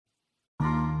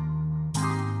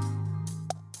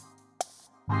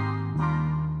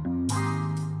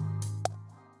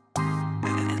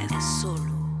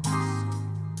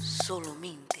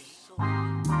Solamente.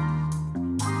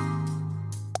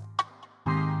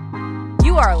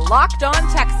 You are Locked On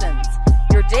Texans,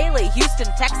 your daily Houston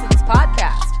Texans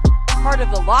podcast. Part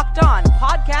of the Locked On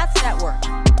Podcast Network,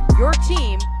 your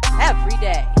team every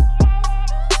day.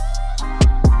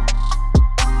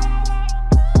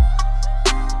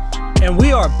 And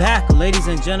we are back, ladies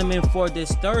and gentlemen, for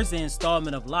this Thursday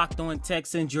installment of Locked On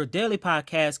Texans, your daily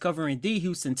podcast covering the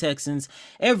Houston Texans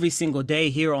every single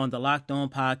day here on the Locked On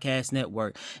Podcast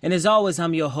Network. And as always,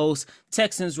 I'm your host,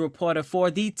 Texans reporter for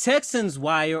the Texans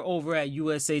Wire over at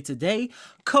USA Today,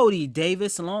 Cody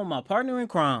Davis, along with my partner in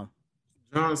crime,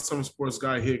 John, some sports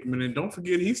guy Hickman. And don't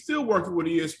forget, he's still working with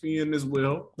ESPN as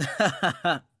well.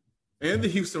 And the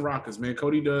Houston Rockets, man.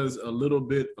 Cody does a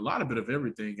lot of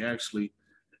everything, actually.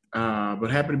 But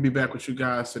happy to be back with you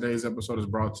guys. Today's episode is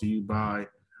brought to you by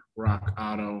Rock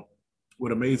Auto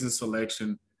with amazing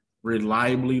selection,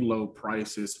 reliably low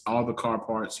prices, all the car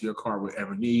parts your car would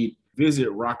ever need. Visit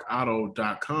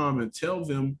rockauto.com and tell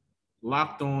them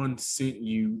Locked On sent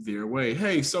you their way.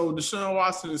 Hey, so Deshaun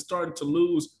Watson is starting to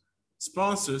lose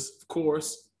sponsors, of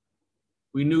course.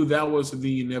 We knew that was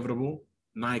the inevitable.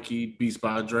 Nike, Beats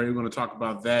by Dre. We're going to talk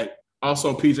about that.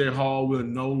 Also, PJ Hall will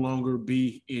no longer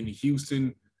be in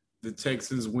Houston. The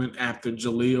Texans went after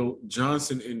Jaleel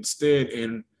Johnson instead.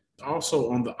 And also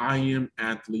on the I Am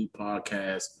Athlete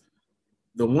podcast,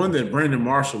 the one that Brandon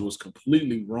Marshall was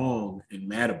completely wrong and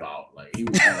mad about. Like, he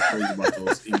was kind of crazy about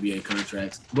those NBA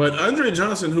contracts. But Andre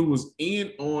Johnson, who was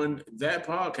in on that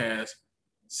podcast,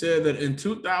 said that in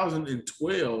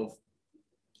 2012,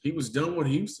 he was done with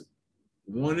Houston.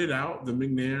 Wanted out. The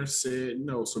McNair said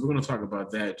no. So we're going to talk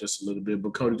about that just a little bit.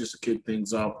 But Cody, just to kick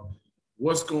things off,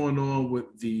 what's going on with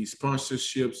the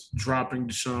sponsorships dropping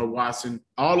Deshaun Watson?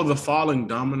 All of the falling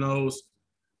dominoes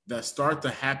that start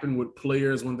to happen with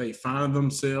players when they find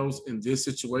themselves in this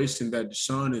situation that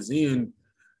Deshaun is in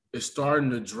is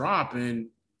starting to drop. And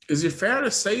is it fair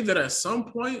to say that at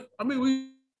some point, I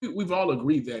mean, we've all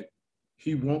agreed that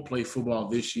he won't play football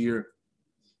this year.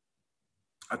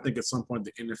 I think at some point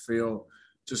the NFL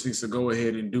just needs to go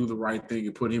ahead and do the right thing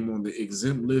and put him on the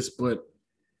exempt list. But,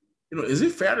 is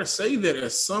it fair to say that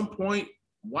at some point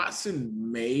Watson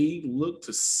may look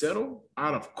to settle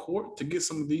out of court to get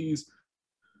some of these,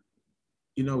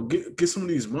 get some of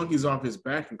these monkeys off his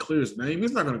back and clear his name?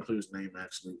 He's not going to clear his name,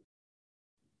 actually,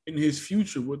 in his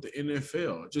future with the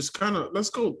NFL. Just kind of let's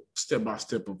go step by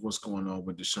step of what's going on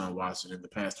with Deshaun Watson in the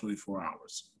past 24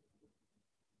 hours.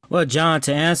 Well, John,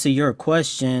 to answer your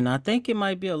question, I think it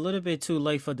might be a little bit too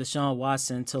late for Deshaun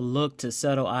Watson to look to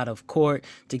settle out of court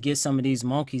to get some of these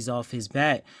monkeys off his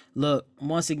back. Look,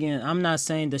 once again, I'm not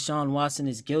saying Deshaun Watson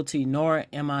is guilty, nor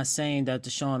am I saying that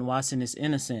Deshaun Watson is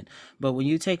innocent. But when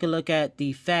you take a look at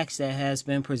the facts that has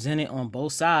been presented on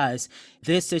both sides,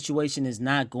 this situation is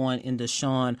not going in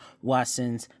Deshaun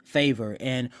Watson's favor.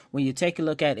 And when you take a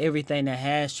look at everything that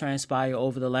has transpired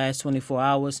over the last 24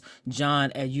 hours,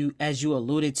 John, as you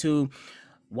alluded to,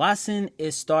 Watson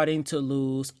is starting to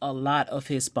lose a lot of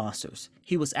his sponsors.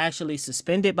 He was actually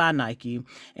suspended by Nike,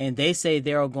 and they say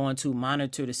they're going to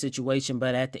monitor the situation.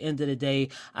 But at the end of the day,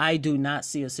 I do not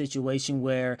see a situation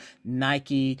where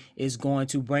Nike is going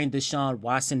to bring Deshaun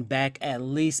Watson back, at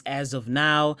least as of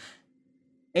now.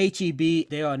 HEB,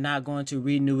 they are not going to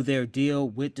renew their deal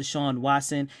with Deshaun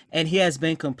Watson, and he has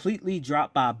been completely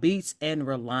dropped by Beats and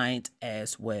Reliant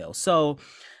as well. So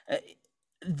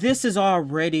this is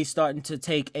already starting to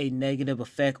take a negative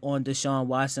effect on Deshaun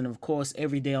Watson. Of course,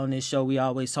 every day on this show, we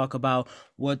always talk about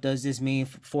what does this mean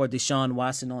for Deshaun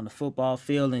Watson on the football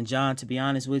field. And John, to be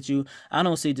honest with you, I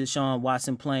don't see Deshaun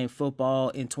Watson playing football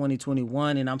in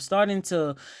 2021. And I'm starting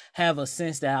to have a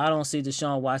sense that I don't see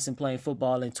Deshaun Watson playing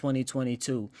football in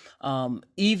 2022.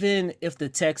 Even if the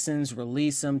Texans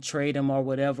release him, trade him or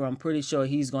whatever, I'm pretty sure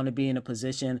he's going to be in a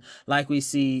position like we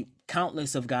see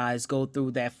countless of guys go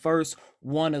through that first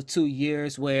 1 or 2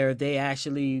 years where they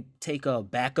actually take a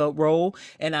backup role.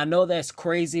 And I know that's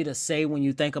crazy to say when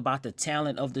you think about the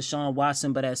talent of Deshaun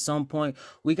Watson, but at some point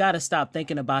we got to stop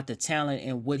thinking about the talent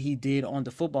and what he did on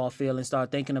the football field and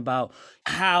start thinking about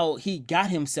how he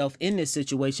got himself in this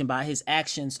situation by his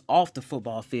actions off the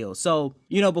football field. So,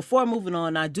 before moving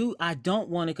on, I don't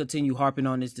want to continue harping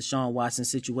on this Deshaun Watson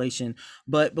situation,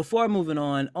 but before moving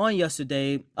on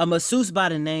yesterday, a masseuse by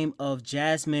the name of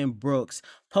Jasmine Brooks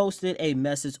posted a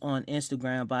message on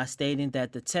Instagram by stating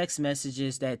that the text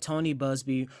messages that Tony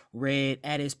Buzbee read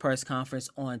at his press conference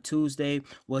on Tuesday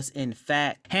was in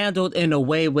fact handled in a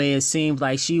way where it seemed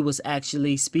like she was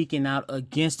actually speaking out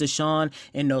against Deshaun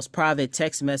in those private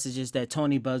text messages that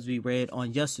Tony Buzbee read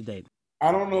on yesterday.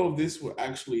 I don't know if this will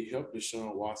actually help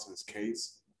Deshaun Watson's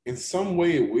case. In some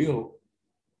way it will.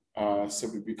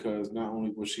 simply because not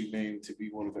only was she named to be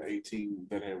one of the 18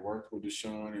 that had worked with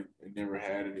Deshaun and never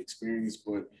had an experience,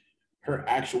 but her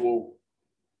actual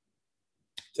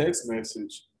text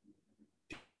message,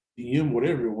 DM,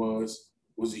 whatever it was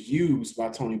used by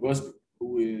Tony Busby,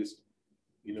 who is,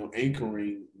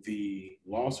 anchoring the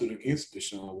lawsuit against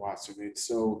Deshaun Watson. And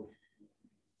so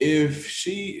if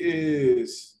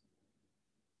she's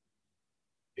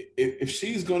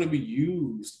going to be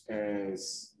used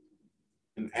as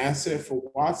an asset for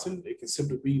Watson, it can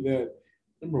simply be that,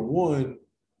 number one,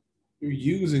 you're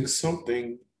using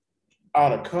something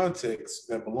out of context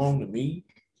that belonged to me.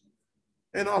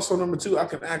 And also, number two, I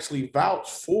can actually vouch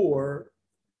for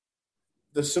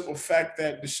the simple fact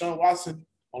that Deshaun Watson,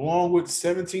 along with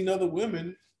 17 other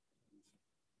women,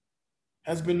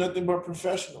 has been nothing but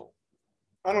professional.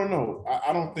 I don't know.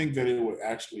 I don't think that it would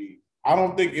actually, I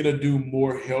don't think it'll do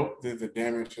more help than the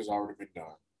damage has already been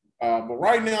done. But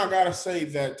right now, I got to say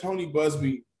that Tony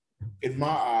Busby, in my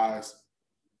eyes,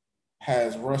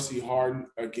 has Rusty Hardin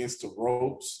against the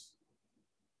ropes.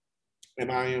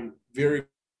 And I am very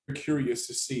curious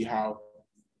to see how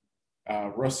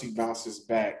Rusty bounces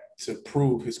back to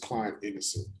prove his client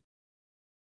innocent.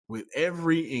 With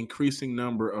every increasing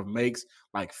number of makes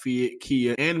like Fiat,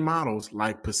 Kia, and models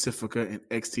like Pacifica and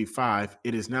XT5,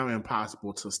 it is now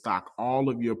impossible to stock all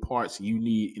of your parts you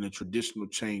need in a traditional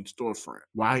chain storefront.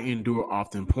 Why endure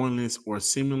often pointless or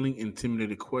seemingly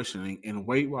intimidating questioning and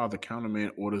wait while the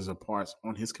counterman orders the parts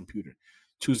on his computer,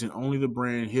 choosing only the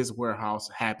brand his warehouse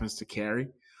happens to carry?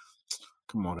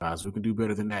 Come on, guys, we can do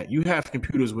better than that. You have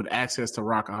computers with access to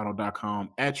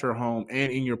rockauto.com at your home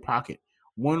and in your pocket.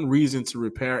 One reason to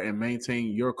repair and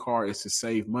maintain your car is to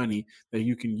save money that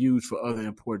you can use for other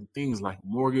important things like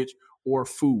mortgage or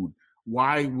food.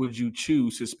 Why would you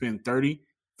choose to spend 30,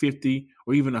 50,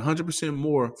 or even 100%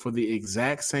 more for the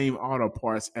exact same auto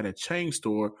parts at a chain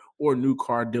store or new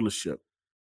car dealership?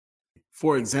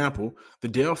 For example, the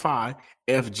Delphi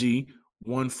FG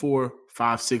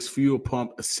 1456 fuel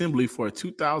pump assembly for a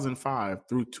 2005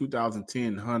 through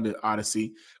 2010 Honda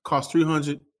Odyssey costs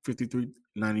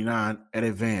 $353.99 at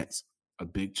Advance, a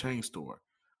big chain store,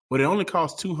 but it only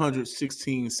costs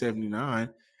 $216.79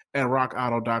 at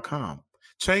rockauto.com.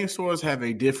 Chain stores have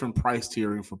a different price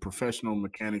tiering for professional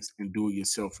mechanics and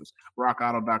do-it-yourselfers.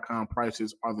 Rockauto.com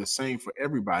prices are the same for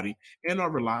everybody and are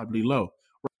reliably low.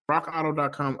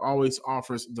 RockAuto.com always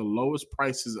offers the lowest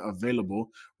prices available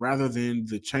rather than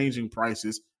the changing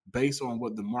prices based on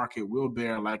what the market will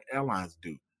bear like airlines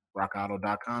do.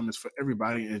 RockAuto.com is for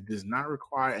everybody and it does not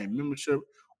require a membership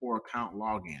or account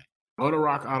login. Go to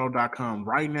RockAuto.com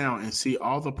right now and see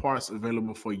all the parts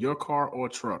available for your car or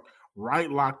truck.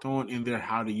 Right locked on in their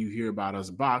How Do You Hear About Us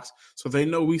box so they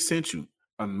know we sent you.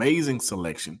 Amazing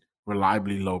selection,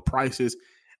 reliably low prices,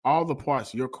 all the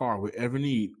parts your car will ever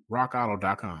need,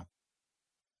 rockauto.com.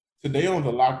 Today on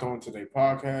the Locked On Today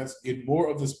podcast, get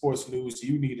more of the sports news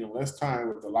you need in less time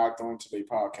with the Locked On Today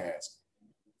podcast.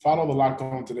 Follow the Locked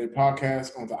On Today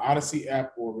podcast on the Odyssey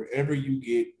app or wherever you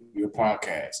get your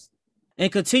podcast. And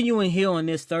continuing here on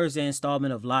this Thursday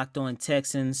installment of Locked On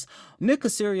Texans, Nick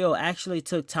Caserio actually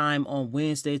took time on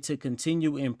Wednesday to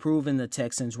continue improving the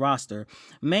Texans roster,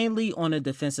 mainly on the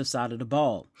defensive side of the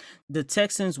ball. The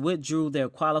Texans withdrew their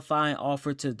qualifying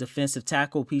offer to defensive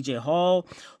tackle PJ Hall,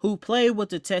 who played with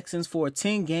the Texans for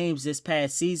 10 games this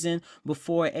past season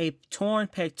before a torn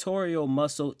pectoral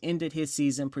muscle ended his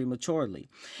season prematurely.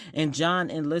 And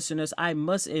John and listeners, I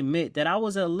must admit that I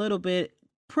was a little bit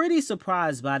pretty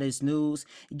surprised by this news,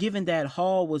 given that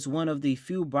Hall was one of the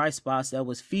few bright spots that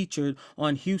was featured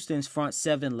on Houston's front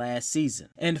seven last season.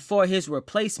 And for his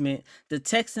replacement, the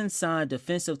Texans signed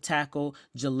defensive tackle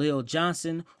Jaleel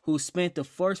Johnson, who spent the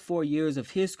first 4 years of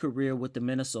his career with the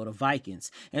Minnesota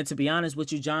Vikings. And to be honest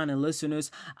with you, John and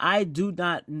listeners, I do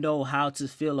not know how to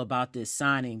feel about this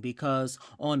signing because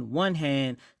on one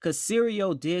hand,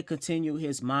 Caserio did continue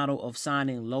his model of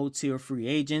signing low-tier free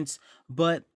agents,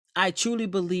 but I truly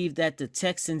believe that the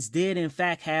Texans did in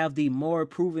fact have the more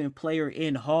proven player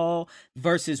in Hall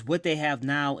versus what they have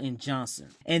now in Johnson.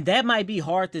 And that might be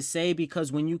hard to say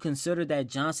because when you consider that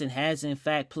Johnson has in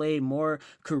fact played more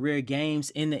career games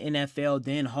in the NFL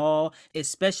than Hall,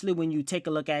 especially when you take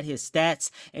a look at his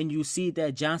stats and you see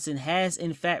that Johnson has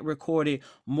in fact recorded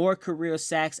more career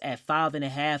sacks at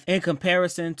 5.5 in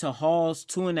comparison to Hall's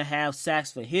 2.5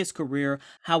 sacks for his career.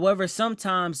 However,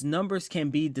 sometimes numbers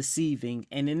can be deceiving,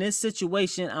 and in this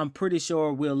situation, I'm pretty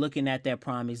sure we're looking at that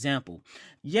prime example.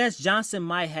 Yes, Johnson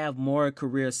might have more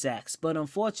career sacks, but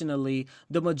unfortunately,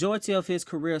 the majority of his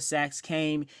career sacks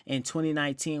came in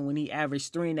 2019 when he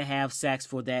averaged 3.5 sacks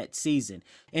for that season.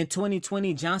 In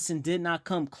 2020, Johnson did not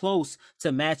come close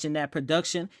to matching that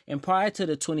production, and prior to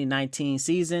the 2019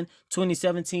 season,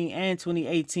 2017 and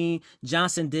 2018,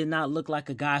 Johnson did not look like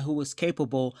a guy who was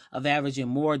capable of averaging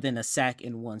more than a sack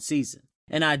in one season.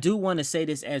 And I do want to say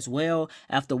this as well.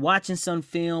 After watching some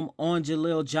film on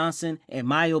Jaleel Johnson, in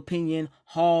my opinion,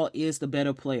 Hall is the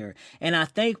better player. And I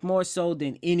think more so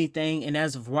than anything, and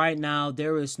as of right now,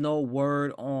 there is no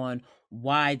word on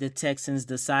why the Texans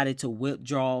decided to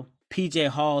withdraw PJ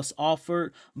Hall's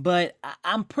offer, but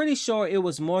I'm pretty sure it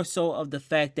was more so of the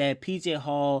fact that PJ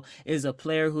Hall is a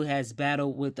player who has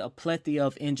battled with a plethora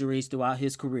of injuries throughout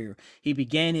his career. He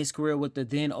began his career with the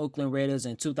then Oakland Raiders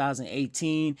in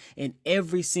 2018, and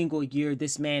every single year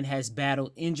this man has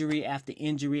battled injury after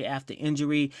injury after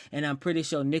injury, and I'm pretty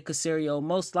sure Nick Caserio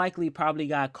most likely probably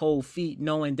got cold feet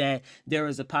knowing that there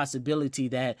is a possibility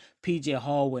that PJ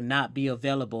Hall will not be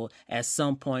available at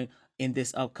some point in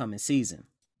this upcoming season.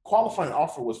 Qualifying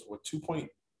offer was for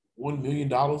 $2.1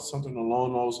 million, something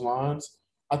along those lines.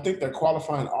 I think that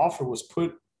qualifying offer was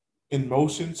put in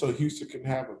motion so Houston can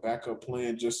have a backup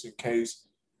plan just in case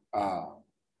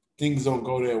things don't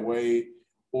go their way,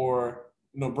 or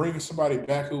bringing somebody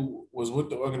back who was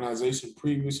with the organization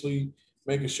previously,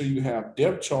 making sure you have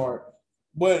depth chart.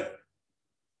 But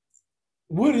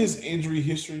with his injury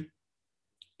history,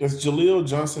 does Jaleel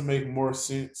Johnson make more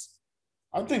sense?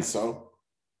 I think so.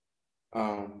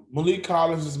 Malik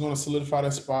Collins is going to solidify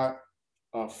that spot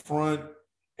up front.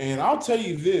 And I'll tell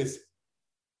you this,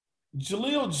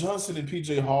 Jaleel Johnson and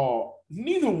PJ Hall,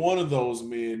 neither one of those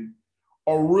men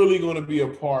are really going to be a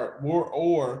part,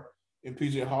 or in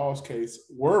PJ Hall's case,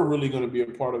 we're really going to be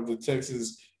a part of the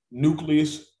Texans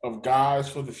nucleus of guys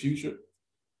for the future.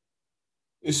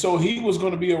 And so he was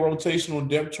going to be a rotational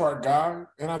depth chart guy.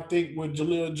 And I think with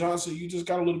Jaleel Johnson, you just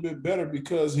got a little bit better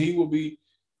because he will be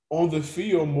on the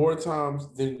field more times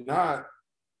than not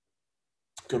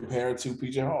compared to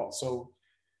PJ Hall. So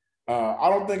I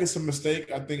don't think it's a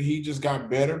mistake. I think he just got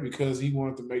better because he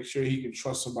wanted to make sure he can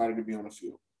trust somebody to be on the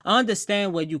field. I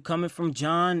understand where you're coming from,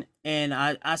 John, and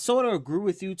I sort of agree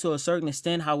with you to a certain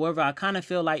extent. However, I kind of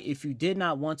feel like if you did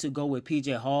not want to go with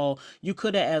PJ Hall, you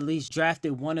could have at least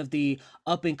drafted one of the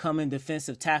up-and-coming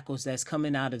defensive tackles that's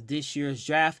coming out of this year's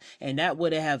draft, and that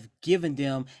would have given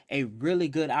them a really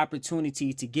good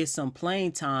opportunity to get some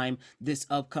playing time this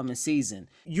upcoming season.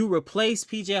 You replace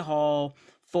PJ Hall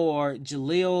for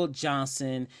Jaleel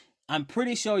Johnson. I'm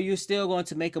pretty sure you're still going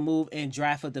to make a move and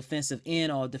draft a defensive end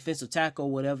or a defensive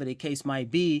tackle, whatever the case might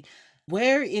be.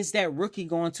 Where is that rookie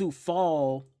going to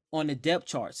fall on the depth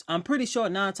charts? I'm pretty sure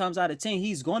 9 times out of 10,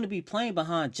 he's going to be playing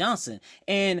behind Johnson.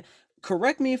 And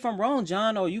correct me if I'm wrong,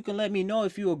 John, or you can let me know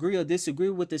if you agree or disagree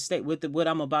with what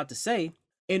I'm about to say.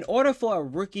 In order for a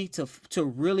rookie to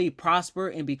really prosper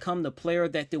and become the player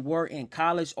that they were in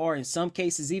college, or in some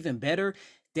cases even better,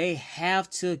 they have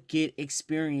to get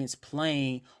experience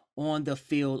playing on the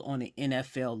field on the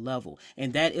NFL level.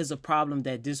 And that is a problem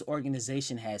that this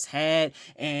organization has had.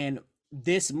 And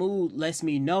this move lets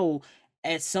me know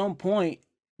at some point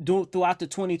throughout the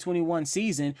 2021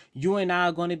 season, you and I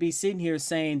are going to be sitting here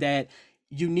saying that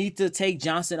you need to take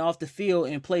Johnson off the field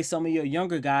and play some of your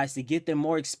younger guys to get them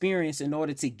more experience in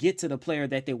order to get to the player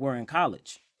that they were in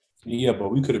college. Yeah, but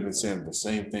we could have been saying the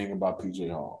same thing about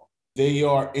PJ Hall. They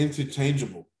are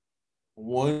interchangeable.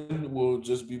 One will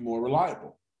just be more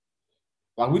reliable.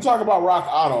 Like we talk about Rock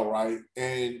Auto, right?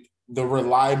 And the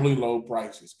reliably low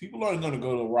prices. People aren't going to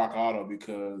go to Rock Auto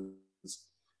because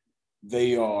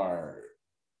they are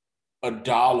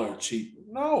 $1 cheaper.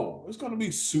 No, it's going to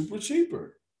be super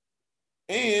cheaper.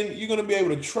 And you're going to be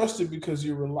able to trust it because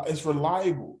it's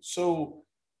reliable. So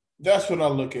that's what I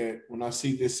look at when I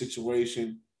see this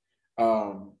situation.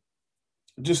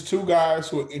 Just two guys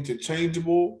who are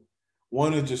interchangeable.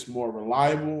 One is just more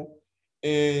reliable,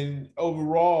 and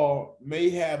overall may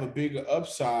have a bigger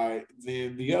upside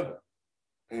than the other.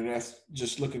 And that's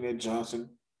just looking at Johnson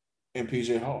and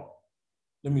PJ Hall.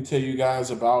 Let me tell you guys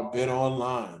about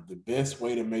BetOnline, the best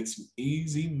way to make some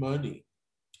easy money.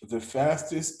 The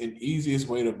fastest and easiest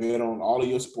way to bet on all of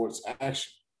your sports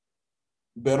action.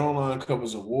 BetOnline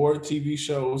covers award TV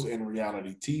shows and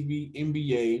reality TV,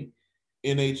 NBA,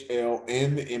 NHL,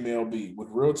 and the MLB with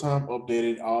real-time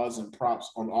updated odds and props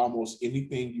on almost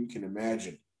anything you can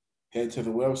imagine. Head to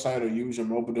the website or use your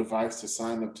mobile device to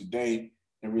sign up today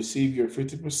and receive your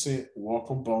 50%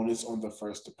 welcome bonus on the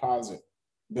first deposit.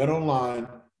 BetOnline,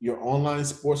 your online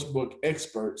sportsbook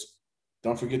experts,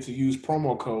 Don't forget to use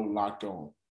promo code Locked On.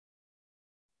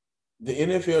 The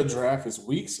NFL draft is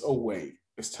weeks away.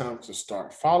 It's time to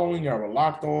start following our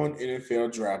Locked On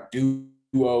NFL Draft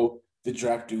duo, the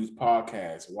Draft Dudes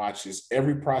podcast. Watches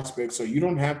every prospect so you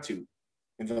don't have to.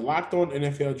 And the Locked On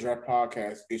NFL Draft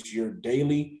podcast is your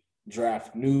daily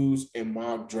draft news and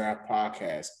mock draft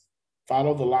podcast.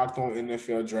 Follow the Locked On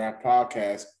NFL Draft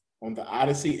podcast on the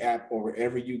Odyssey app or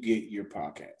wherever you get your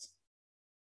podcasts.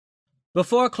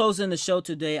 Before closing the show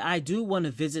today, I do want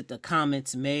to visit the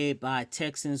comments made by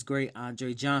Texans great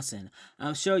Andre Johnson.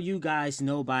 I'm sure you guys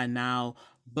know by now,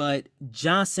 but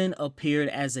Johnson appeared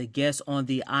as a guest on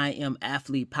the I Am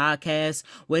Athlete podcast,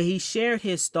 where he shared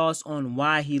his thoughts on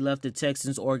why he left the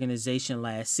Texans organization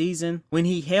last season when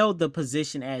he held the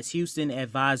position as Houston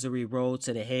advisory role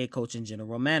to the head coach and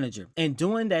general manager. And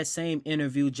during that same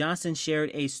interview, Johnson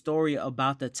shared a story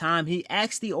about the time he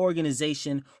asked the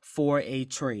organization for a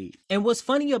trade. And what's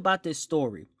funny about this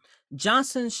story,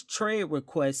 Johnson's trade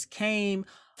request came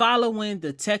following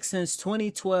the Texans'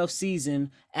 2012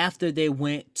 season after they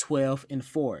went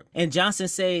 12-4. And Johnson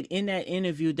said in that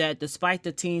interview that despite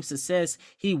the team's success,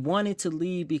 he wanted to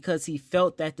leave because he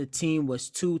felt that the team was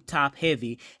too top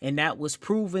heavy, and that was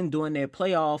proven during their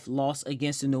playoff loss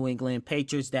against the New England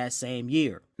Patriots that same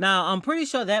year. Now, I'm pretty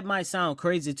sure that might sound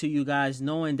crazy to you guys,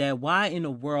 knowing that why in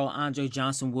the world Andre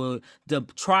Johnson would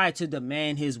try to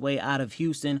demand his way out of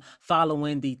Houston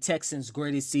following the Texans'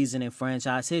 greatest season in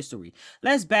franchise history.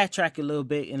 Let's backtrack a little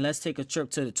bit and let's take a trip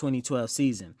to the 2012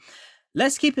 season.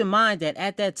 Let's keep in mind that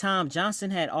at that time, Johnson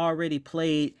had already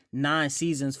played 9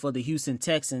 seasons for the Houston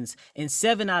Texans, and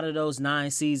 7 out of those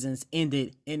 9 seasons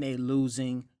ended in a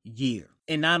losing year.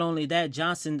 And not only that,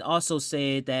 Johnson also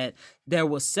said that there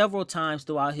were several times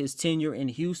throughout his tenure in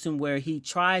Houston where he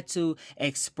tried to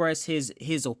express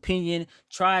his opinion,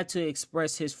 tried to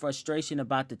express his frustration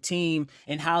about the team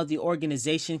and how the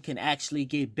organization can actually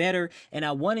get better. And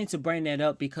I wanted to bring that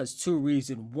up because 2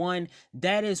 reasons. One,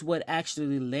 that is what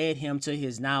actually led him to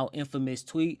his now infamous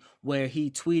tweet where he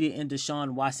tweeted in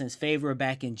Deshaun Watson's favor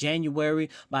back in January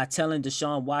by telling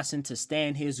Deshaun Watson to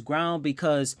stand his ground,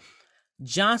 because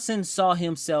Johnson saw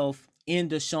himself in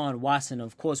Deshaun Watson.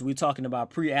 Of course, we're talking about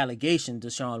pre-allegation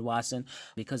Deshaun Watson,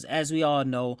 because as we all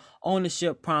know,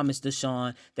 ownership promised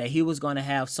Deshaun that he was going to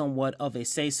have somewhat of a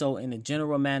say-so in the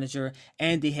general manager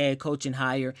and the head coaching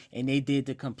hire, and they did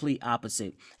the complete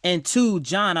opposite. And 2,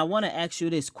 John, I want to ask you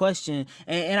this question,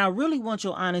 and I really want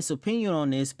your honest opinion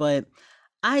on this, but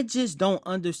I just don't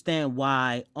understand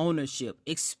why ownership,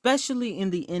 especially in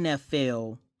the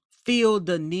NFL, feel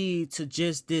the need to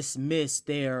just dismiss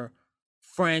their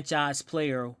franchise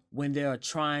player when they're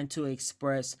trying to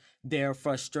express their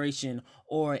frustration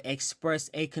or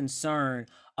express a concern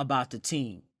about the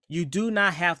team. You do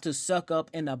not have to suck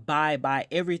up and abide by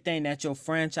everything that your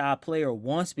franchise player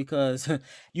wants, because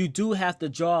you do have to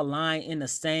draw a line in the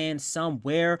sand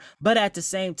somewhere. But at the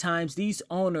same time, these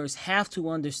owners have to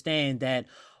understand that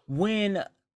when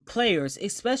players,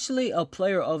 especially a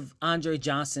player of Andre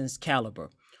Johnson's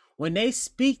caliber, when they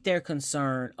speak their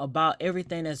concern about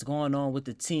everything that's going on with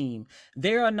the team,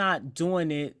 they are not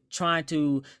doing it trying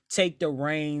to take the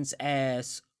reins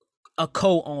as a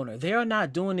co-owner. They are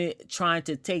not doing it trying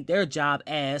to take their job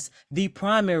as the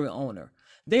primary owner.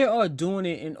 They are doing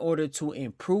it in order to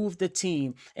improve the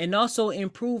team and also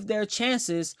improve their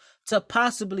chances to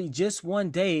possibly just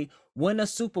one day win a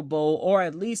Super Bowl, or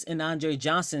at least in Andre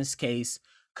Johnson's case,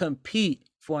 compete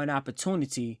for an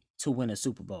opportunity to win a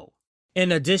Super Bowl.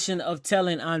 In addition of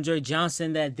telling Andre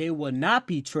Johnson that they will not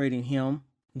be trading him,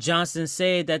 Johnson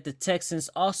said that the Texans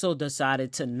also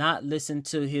decided to not listen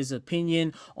to his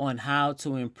opinion on how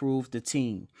to improve the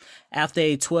team. After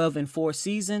a 12-4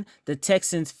 season, the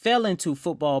Texans fell into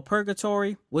football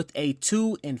purgatory with a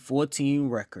 2-14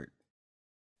 record.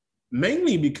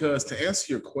 Mainly because, to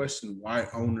answer your question, why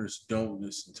owners don't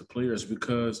listen to players,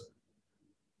 because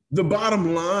the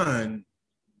bottom line,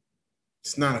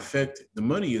 it's not affected. The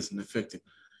money isn't affected.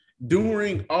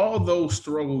 During all those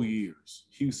struggle years,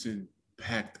 Houston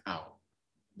packed out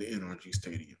the NRG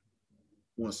Stadium,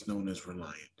 once known as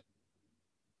Reliant.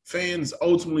 Fans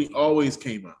ultimately always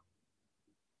came out,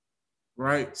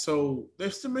 right? So they're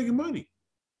still making money.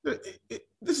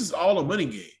 This is all a money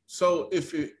game. So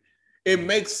if it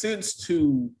makes sense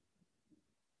to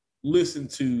listen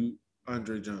to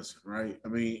Andre Johnson, right? I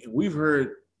mean, we've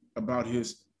heard about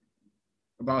his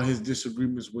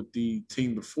disagreements with the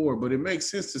team before, but it makes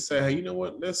sense to say, hey, you know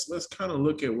what? Let's kind of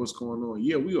look at what's going on.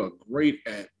 Yeah, we are great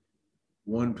at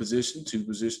 1 position, 2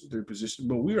 position, 3 position,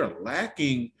 but we are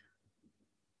lacking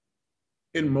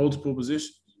in multiple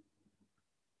positions.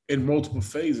 in multiple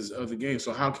phases of the game.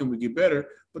 So how can we get better?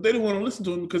 But they didn't want to listen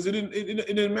to him because it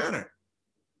didn't matter.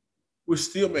 We're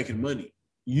still making money.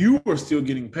 You are still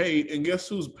getting paid, and guess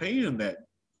who's paying that?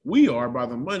 We are, by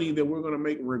the money that we're going to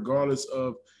make, regardless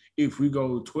of if we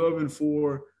go 12-4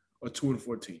 or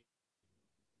 2-14.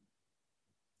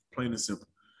 Plain and simple.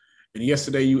 And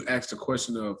yesterday you asked the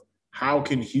question of how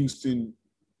can Houston,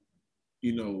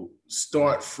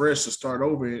 start fresh or start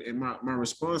over? And my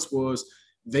response was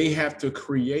they have to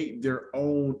create their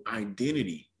own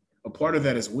identity. A part of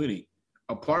that is winning.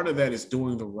 A part of that is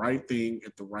doing the right thing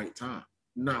at the right time,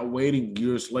 not waiting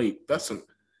years late. That's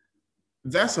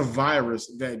a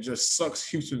virus that just sucks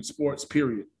Houston sports,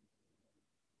 period.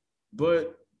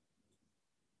 But,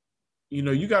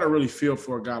 you got to really feel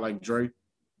for a guy like Dre.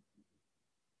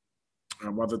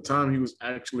 By the time he was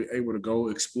actually able to go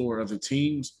explore other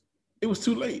teams, it was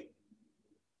too late.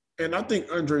 And I think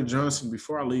Andre Johnson,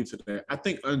 before I leave today, I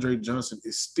think Andre Johnson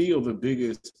is still the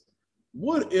biggest.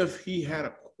 What if he had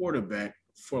a quarterback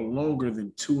for longer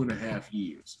than 2.5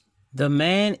 years? The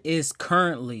man is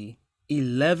currently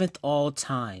 11th all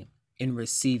time in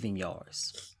receiving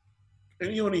yards.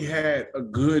 And he only had a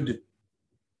good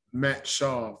Matt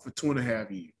Shaw for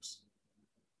 2.5 years.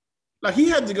 Like, he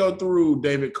had to go through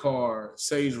David Carr,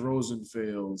 Sage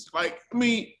Rosenfels.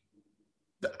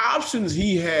 The options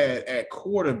he had at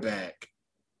quarterback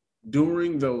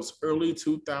during those early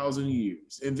 2000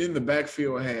 years. And then the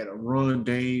backfield had a Ron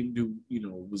Dane who,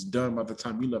 was done by the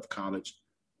time he left college.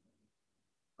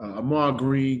 Ahman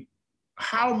Green.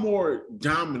 How more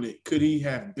dominant could he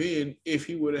have been if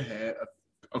he would have had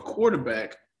a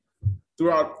quarterback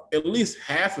throughout at least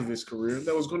half of his career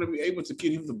that was going to be able to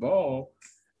get him the ball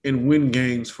and win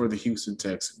games for the Houston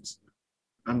Texans?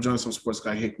 I'm Johnson Sports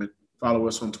Guy Hickman. Follow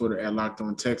us on Twitter at Locked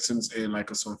On Texans and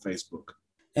like us on Facebook.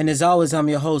 And as always, I'm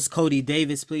your host, Cody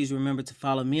Davis. Please remember to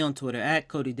follow me on Twitter at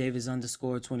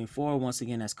CodyDavis_24. Once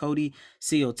again, that's Cody,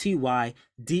 CotyDavis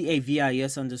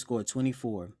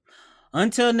 _24.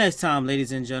 Until next time,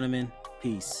 ladies and gentlemen,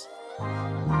 peace.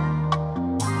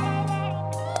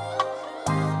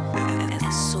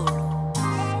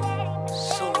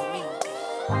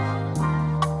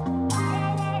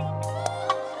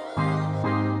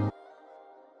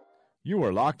 You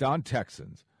are Locked On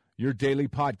Texans, your daily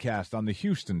podcast on the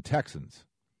Houston Texans.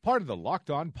 Part of the Locked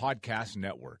On Podcast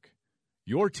Network.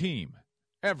 Your team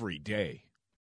every day.